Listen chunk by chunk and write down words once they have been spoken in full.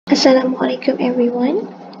Assalamualaikum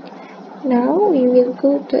everyone. Now we will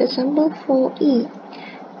go to example 4e.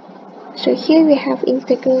 So here we have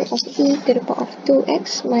integral of e to the power of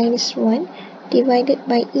 2x minus 1 divided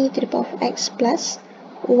by e to the power of x plus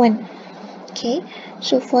 1. Okay,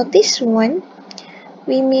 so for this one,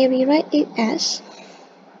 we may rewrite it as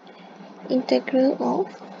integral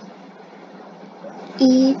of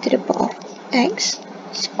e to the power of x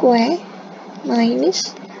square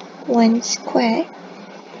minus 1 square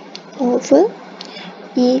over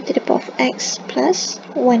e to the power of x plus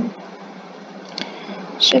 1.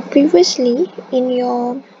 So previously, in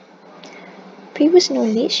your previous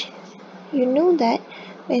knowledge, you know that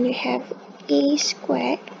when you have a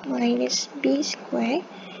squared minus b squared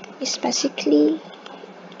is basically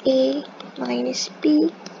a minus b,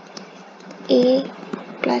 a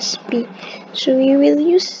plus b. So we will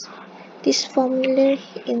use this formula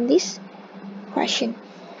in this question.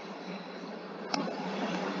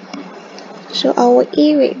 So our a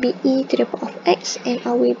will be e to the power of x and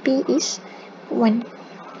our b is 1.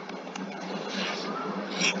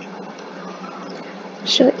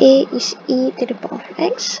 So a is e to the power of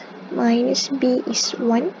x minus b is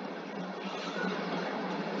 1.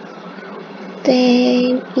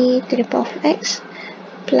 Then e to the power of x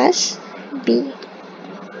plus b.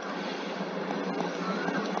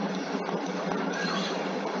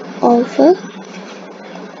 Over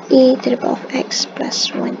e to the power of x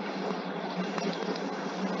plus 1.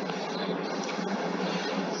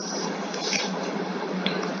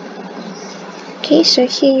 Okay, so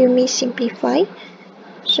here you may simplify.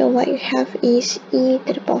 So what you have is e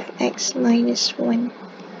to the power of x minus 1.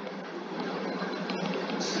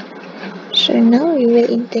 So now we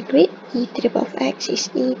will integrate e to the power of x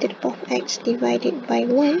is e to the power of x divided by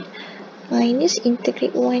 1 minus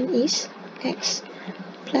integrate 1 is x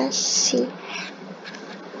plus c.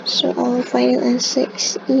 So our final answer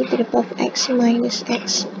is e to the power of x minus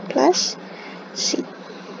x plus c.